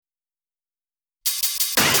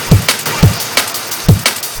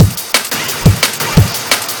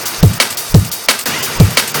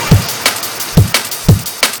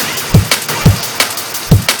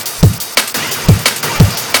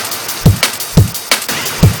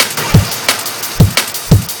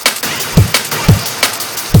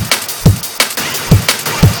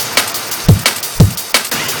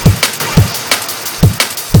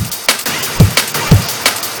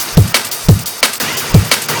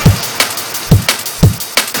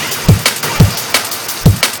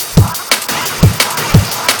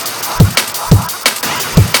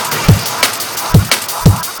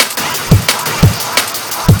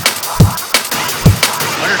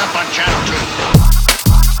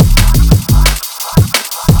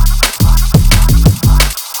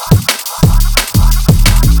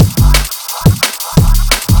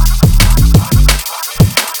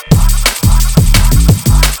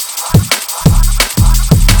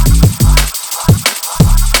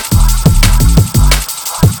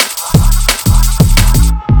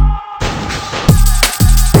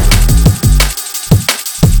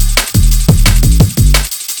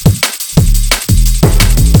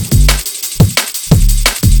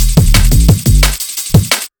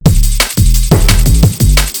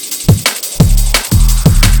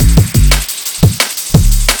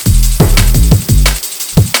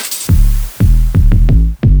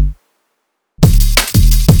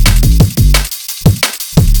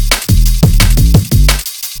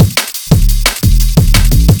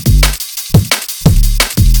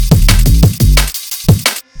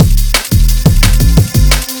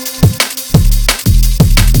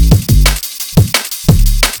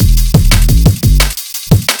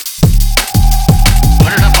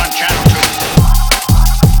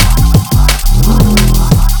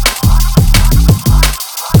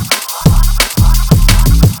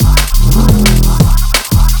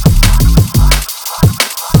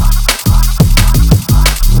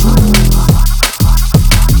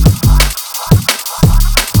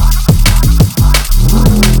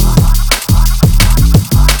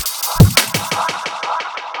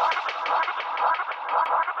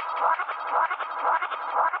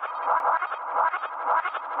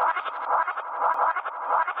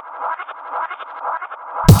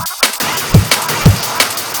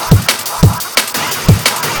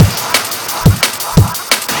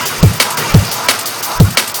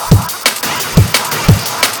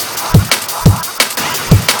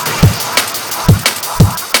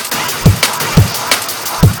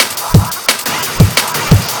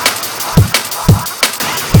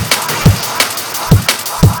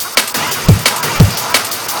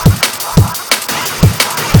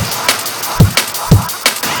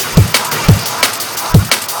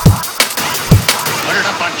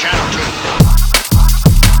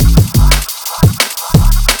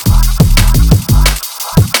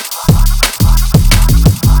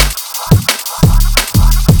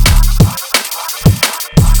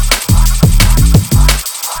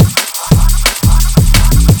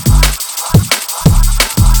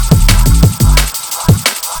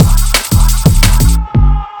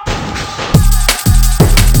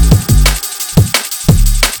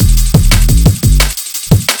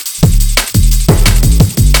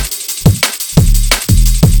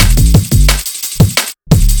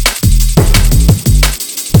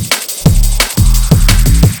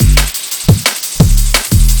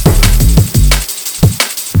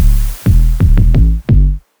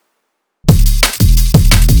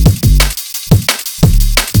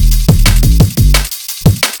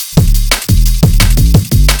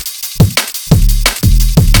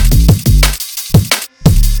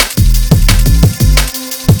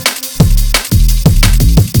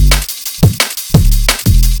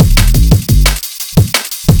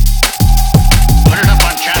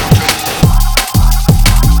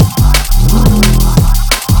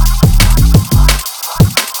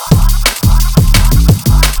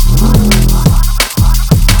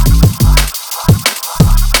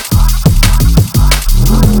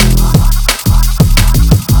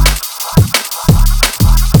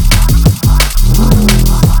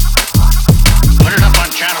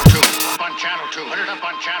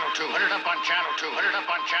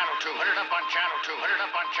on channel 2, put it up on channel 2, put it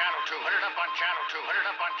up on channel 2, put it up on channel 2, put it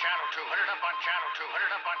up on channel 2, put it up on channel 2, put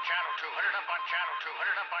it up on channel 2, put it up on channel 2, put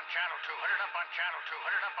it up on channel 2, put it up on channel 2,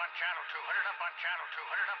 put it up on channel 2, put it up on channel 2,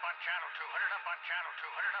 put it up on channel 2, put it up on channel 2,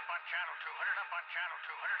 put it up on channel 2, put it up on channel 2, put it up on channel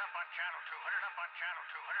 2, put it up on channel 2, put it up on channel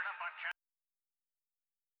 2, put it up on channel